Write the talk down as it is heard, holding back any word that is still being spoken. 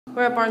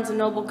We're at Barnes &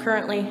 Noble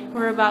currently.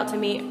 We're about to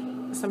meet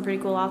some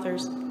pretty cool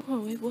authors. Oh,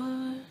 wait,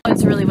 what?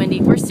 It's really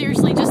windy. We're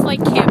seriously just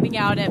like camping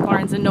out at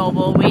Barnes &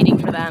 Noble waiting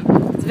for them.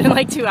 It's been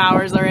like 2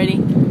 hours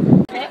already.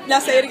 Now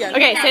say it again.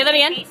 Okay, say that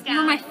again.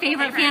 You're my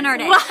favorite fan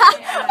artist.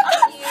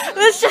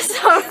 That's just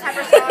so...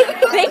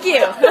 Thank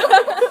you.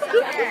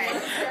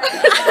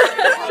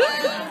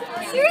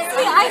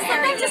 Seriously, I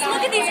sometimes just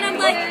look at these and I'm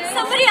like,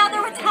 somebody out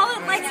there with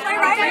talent likes my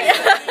writing.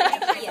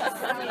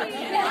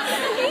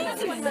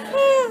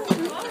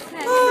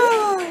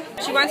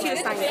 She wants you to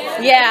sign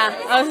it. Yeah.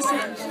 I was...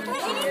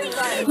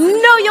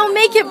 No, you'll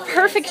make it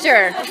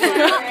perfecter.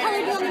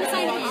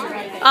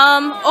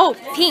 Oh,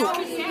 pink.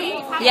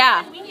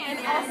 Yeah.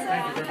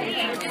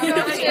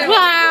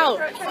 Wow.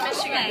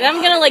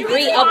 I'm gonna like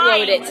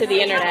re-upload it to the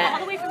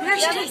internet.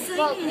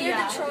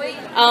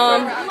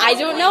 I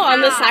don't know,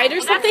 on the side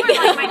or something.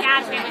 My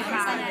dad's family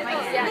from.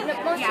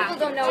 Most people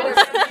don't know where.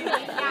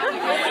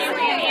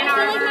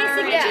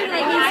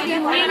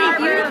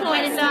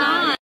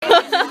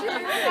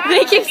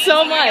 Thank you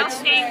so much.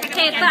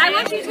 Okay, but I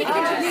want you to take a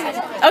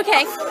picture.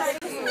 Okay.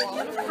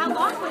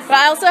 But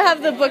I also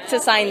have the book to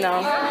sign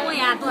though. Oh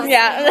yeah, book.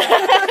 Yeah.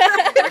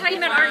 We're talking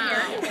about art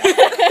here.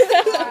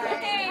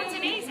 That's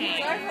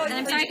amazing. And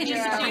I'm sorry I could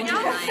use the coin.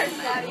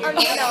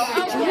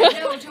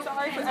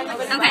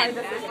 Okay.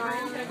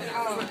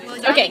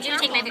 Okay. I need you to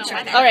take my picture.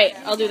 Alright,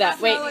 I'll do that.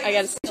 Wait, I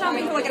gotta...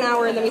 Shopping for like an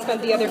hour and then we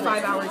spent the other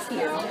 5 hours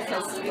here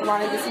because we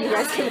wanted to see you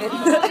guys come in.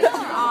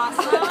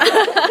 Awesome.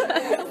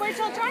 Where'd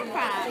y'all drive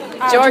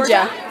from?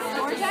 Georgia.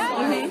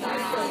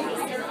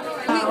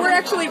 We're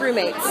actually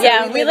roommates.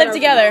 Yeah, we live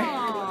together.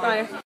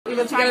 We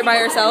live together by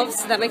ourselves.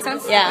 Does that make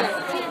sense? Yeah.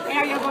 And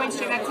are you going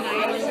straight back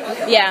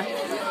tonight? Yeah.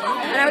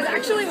 And I was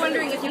actually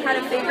wondering if you had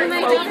a favorite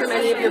quote from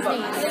any of your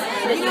books.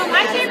 You know,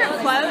 my favorite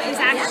quote is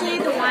actually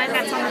the one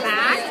that's on the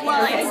back.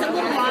 Well, it's a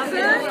little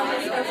longer,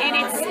 and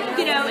it's,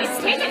 you know,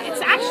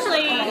 it's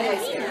actually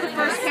the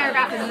first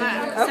paragraph of the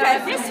book. Okay.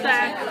 So this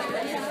book,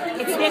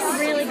 it's this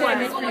really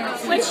quote,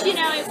 which, you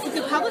know, if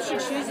the publisher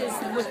chooses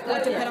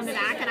what to put on the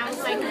back, and I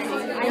was like,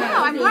 I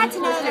know, I'm glad to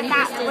know that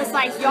that was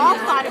like, y'all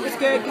thought it was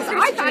good, because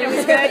I thought it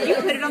was good, you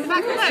put it on the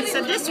back of the book.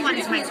 So this one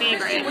is my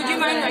favorite. Would you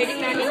mind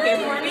writing that in here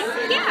for me?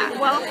 Yeah,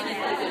 well,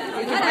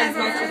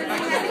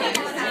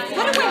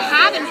 what do we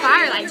have in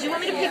Firelight? Do you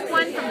want me to pick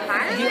one from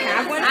Firelight? Do you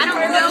have one? I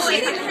don't know.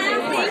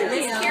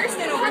 Miss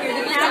Kiersten over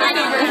here.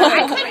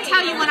 I couldn't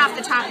tell you one off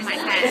the top of my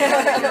head.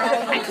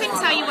 I couldn't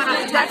tell you one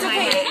off the top of my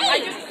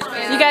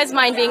head. You guys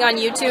mind being on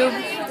YouTube?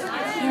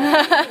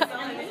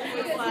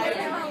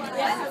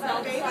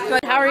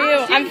 How are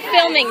you? I'm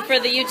filming for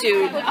the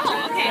YouTube.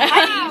 Oh, okay.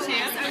 Hi,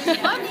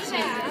 YouTube. Love you.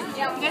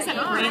 You guys have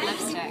great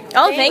lipstick.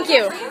 Oh, thank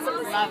you.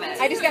 Love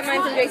it. I just got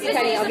mine from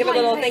JCPenney. I'll give a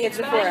little thing at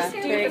Sephora.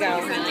 There you go.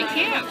 Really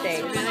cute.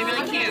 Thanks. Really,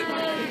 really cute.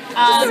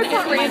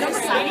 Random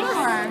signing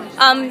or?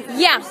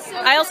 Yeah.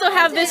 I also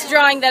have this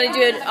drawing that I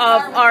did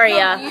of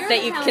Aria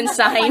that you can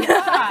sign.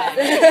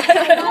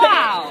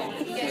 Wow.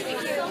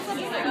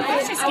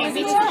 This just gave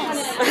me chills.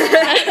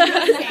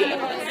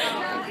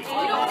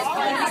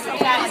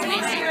 That is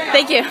amazing.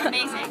 Thank you.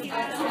 Amazing.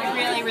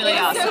 Really, really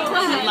awesome.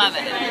 I love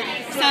it.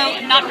 So,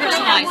 not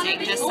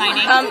personalizing, just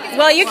signing.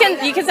 Well, you can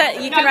write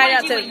it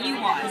out to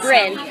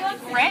Bryn.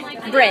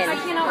 Bryn.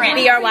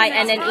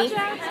 B-R-Y-N-N-E.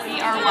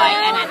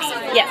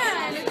 B-R-Y-N-N-E. Yes.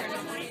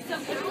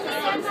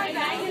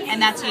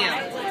 And that's you.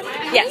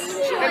 Yes.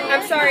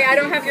 I'm sorry, I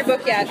don't have your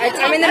book yet.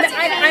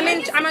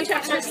 I'm on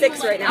chapter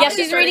 6 right now. Yeah,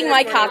 she's reading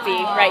my copy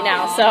right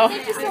now, so.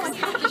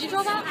 Did you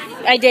draw that?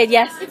 I did,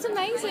 yes. It's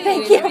amazing.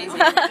 Thank you.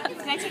 Can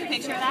I take a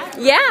picture of that?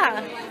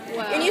 Yeah.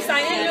 Can you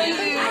sign it?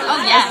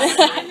 Oh, yes.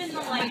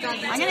 I'm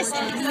going to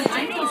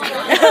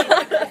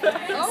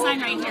sign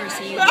right here,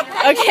 so you...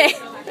 Okay. Oh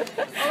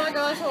my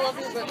gosh, I love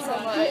your book so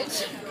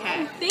much.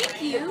 Okay.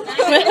 Thank you.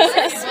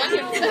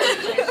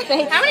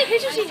 Thanks. How many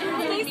pictures do you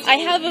have? I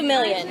have a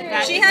million.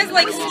 She has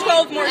like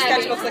 12 more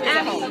sketchbooks like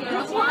at home.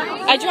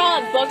 I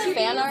draw book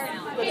fan art.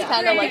 That's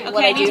kind of like what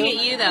Okay, I I need to do.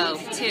 get you, though,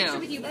 too.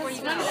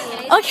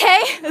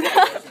 Okay.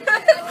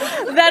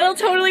 That'll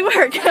totally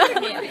work. I'm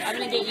going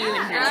to get you in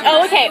here.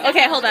 Oh, okay.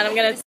 Okay, hold on. I'm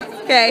going to...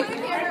 Okay.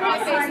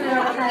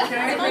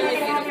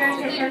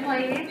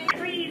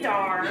 Please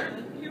are.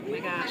 Oh my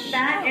gosh.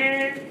 That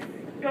is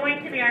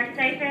going to be our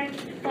safest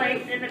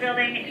place in the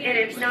building. It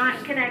is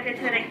not connected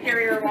to an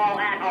exterior wall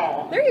at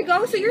all. There you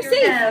go. So you're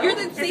safe. So, You're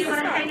the if you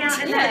want to hang out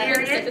in that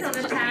area till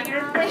the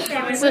fabulous place,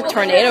 This is a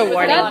tornado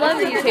warning.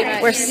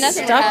 We're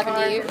stuck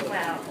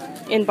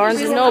in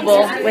Barnes &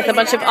 Noble with a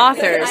bunch of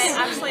authors.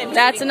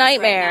 That's a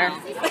nightmare.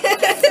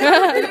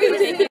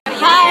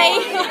 Hi.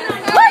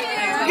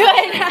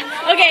 Good.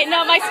 Okay,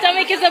 no, my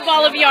stomach is a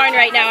ball of yarn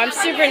right now. I'm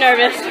super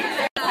nervous.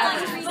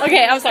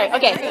 Okay, I'm sorry.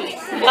 Okay.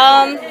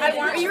 Are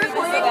you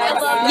recording?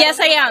 Yes,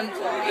 I am.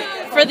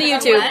 For the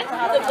YouTube.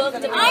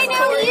 I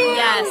know you.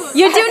 Yes.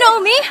 You do know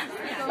me?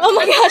 Oh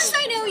my gosh.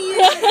 I know you.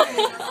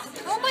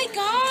 Oh my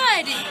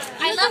god.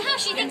 I love how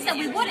she thinks that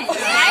we wouldn't.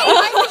 Right?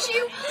 Why would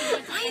you?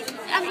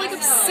 I'm like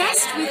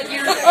obsessed with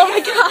your. Oh my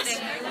gosh.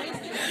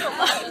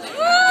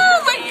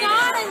 Oh my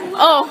god. I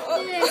love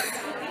this.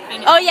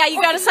 Oh yeah, you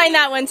gotta sign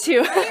that one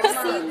too.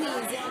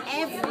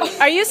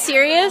 Are you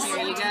serious?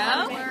 There you go.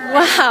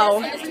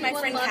 Wow. My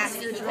friend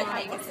Cassie.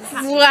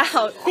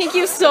 Wow. Thank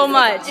you so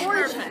much.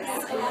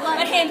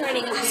 What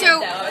handwriting is So,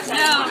 no,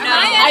 am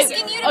I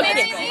asking you to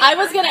marry me? I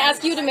was gonna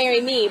ask you to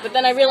marry me, but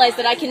then I realized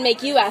that I can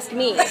make you ask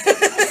me.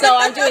 So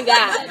I'm doing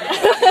that.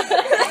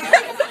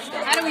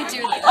 How do we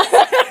do this?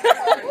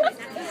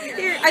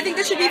 Here, I think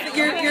this should be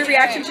your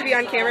reaction should be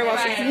on camera while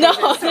she's.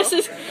 No, this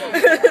is.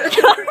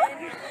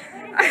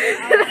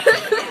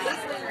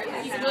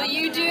 Will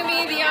you do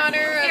me the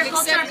honor of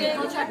accepting?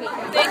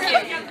 Thank you.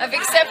 Of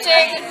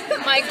accepting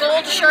my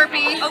gold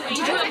Sharpie. Oh, did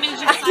you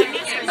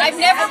I've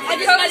never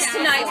proposed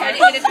tonight, so I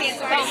didn't get a chance.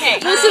 Okay.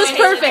 This is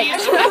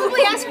perfect.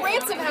 Probably ask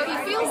Ransom how he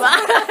feels.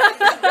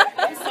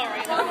 I'm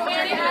sorry.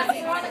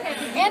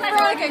 And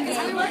Veronica, because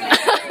we were.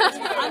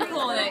 I'm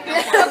cool with it.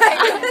 Okay.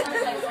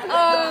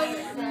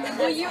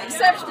 Will you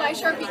accept my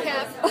Sharpie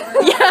cap?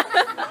 Yeah.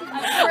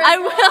 I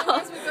will.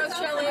 As we both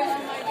shall live.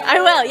 I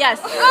will. Yes.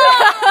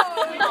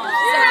 Oh!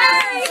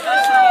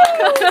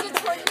 There's a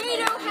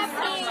tornado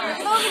happening.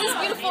 The moment is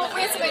beautiful.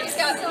 Ransom, I just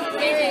got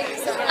married.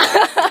 So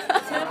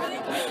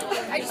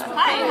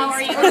Hi, how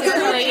are you?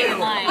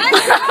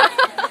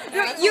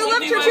 You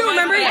loved her too,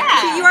 remember?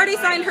 Yeah. You already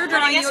signed her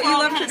drawing. You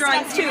loved her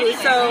drawings too.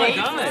 So.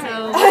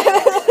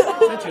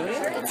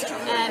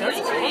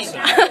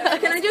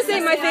 Can I just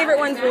say my favorite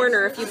one's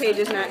Warner, a few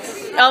pages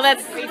next. Oh,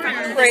 that's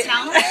Right.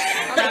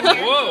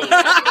 Whoa! No!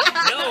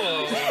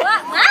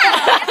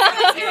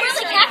 Wow, you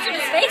really captured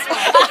his face.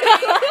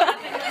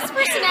 His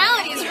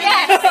personality is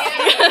red.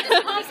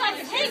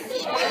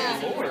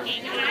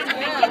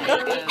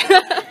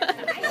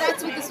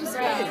 That's what this was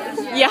about.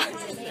 yeah.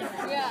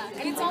 Yeah,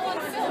 and it's all on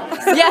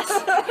film. Yes. No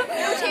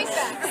taste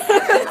backs.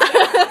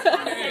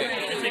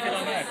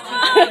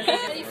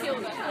 How do you feel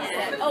about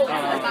that? Oh,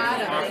 not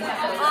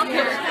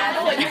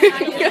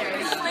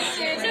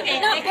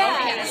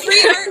bad.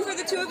 Free art for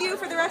the two of you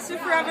for the rest of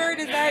forever.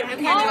 Does that?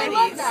 Oh, I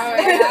love that.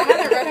 I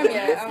haven't read them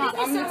yet.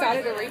 I'm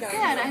excited to read them. Good,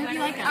 I hope you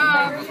like them.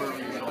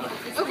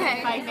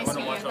 Okay. Nice to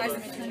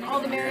meet you. All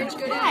the marriage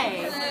good.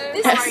 Hi.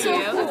 This is so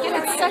cool.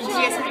 It's such a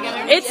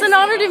It's an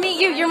honor to meet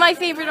you. You're my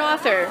favorite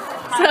author.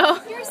 So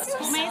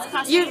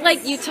You're so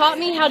you taught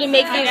me how to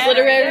make these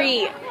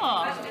literary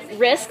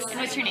risks.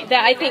 What's your name?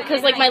 That I think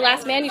because like my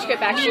last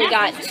manuscript actually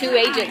got 2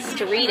 agents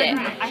to read it,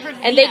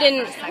 and they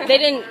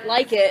didn't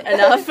like it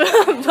enough.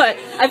 But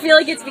I feel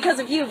like it's because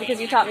of you,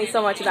 because you taught me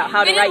so much about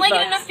how to write books. They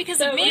didn't like it enough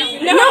because of me?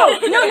 No.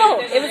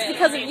 It was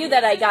because of you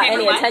that I got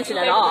any attention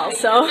at all.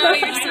 So.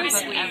 You're so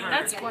sweet.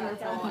 That's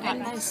wonderful.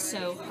 That is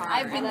so hard.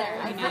 I've been there.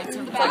 I know.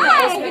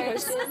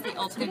 It's the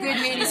ultimate good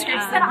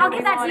manuscripts. But I'll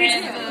get that to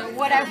you too.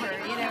 Whatever,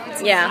 you know.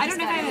 Yeah. I don't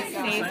know if I have a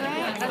favorite,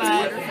 but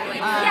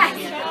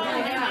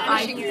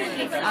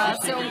I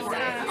feel a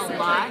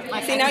lot.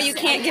 Like, See, now you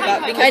can't give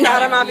up because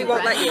Tahereh Mafi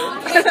won't let you.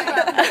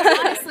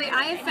 honestly,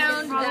 I have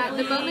found that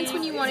the moments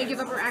when you want to give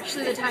up are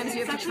actually the times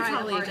you have to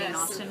try the Jane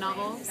Austen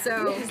novel.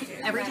 So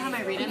every time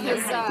I read it,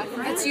 because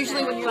it's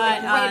usually when you're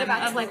right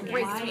about to like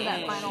break through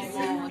that final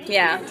wall.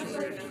 Yeah.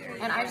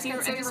 And I've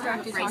been so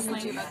distracted talking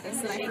to you about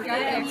this that I forgot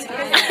the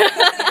explanation.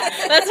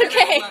 That's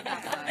okay.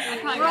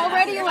 We're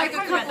already like a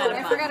couple.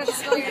 I forgot to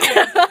spell your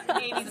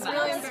name. It's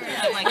really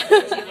embarrassing. Like,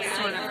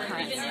 sort of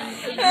current.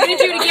 I'm gonna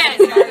do it again.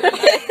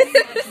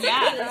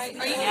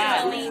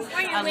 Yeah.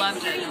 I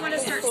loved it.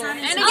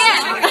 And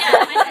again.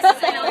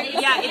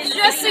 Yeah, it's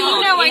just so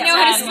you know, I know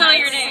how to spell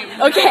your name.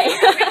 Okay.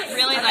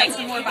 Really like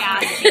more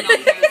bad.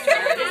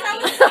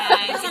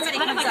 It's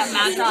kind of like a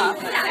magical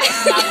world.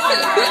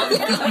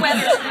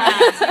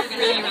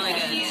 Really, really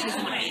good. She's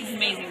an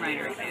amazing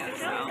writer too.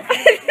 So.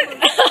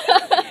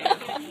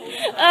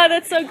 Oh,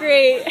 that's so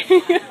great.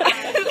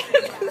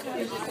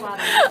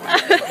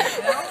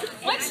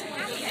 What?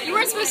 You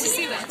weren't supposed to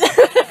see that.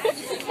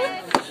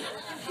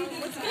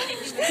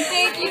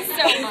 Thank you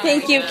so much.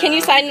 Thank you. Can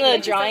you sign the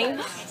drawing?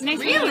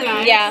 Really?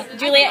 Yeah,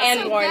 Julia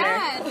and Warner.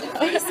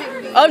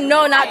 Oh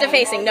no, not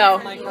defacing. No.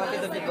 No, I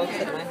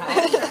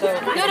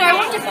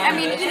won't I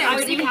mean, you know,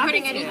 we're even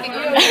putting anything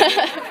on.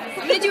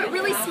 I'm gonna do it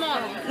really small.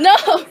 No.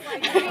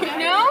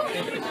 No?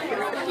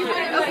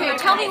 Okay,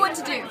 tell me what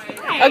to do.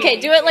 Okay,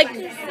 do it like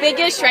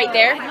biggish right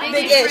there.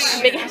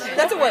 Big-ish. Biggish.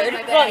 That's a word.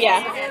 Well,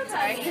 yeah.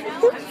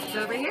 It's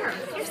over here.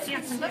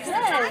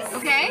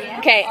 Okay?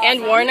 Okay,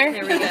 and Warner.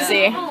 Let's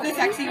see. The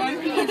sexy one.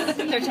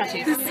 They're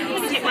tattoos.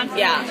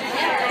 Yeah.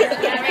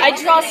 I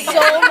draw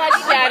so much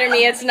Shatter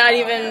Me, it's not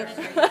even.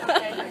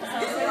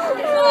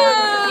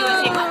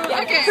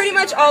 Okay. Pretty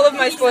much all of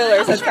my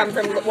spoilers have come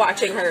from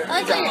watching her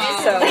draw.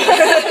 So.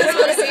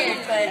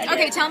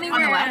 Okay, tell me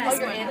where.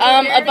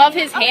 Above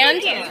his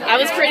hand. I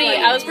was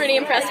pretty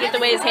impressed with the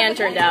way his hand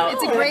turned out.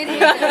 It's a great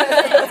hand.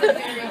 It's a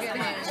very good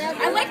hand.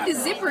 I like the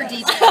zipper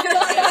detail.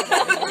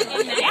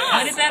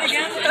 How did that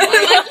again? I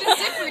like the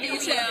zipper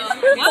detail.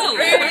 Whoa!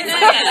 Where's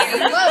that?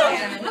 Whoa.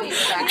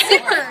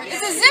 Zipper.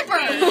 It's a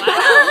zipper.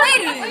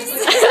 Ladies.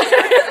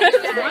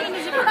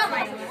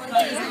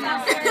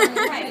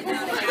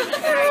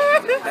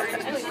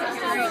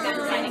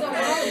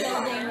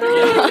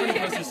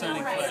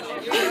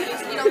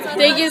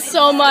 Thank you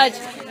so much.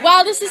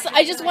 Wow, this is,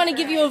 I just want to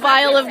give you a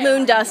vial of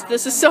moon dust.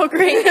 This is so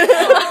great.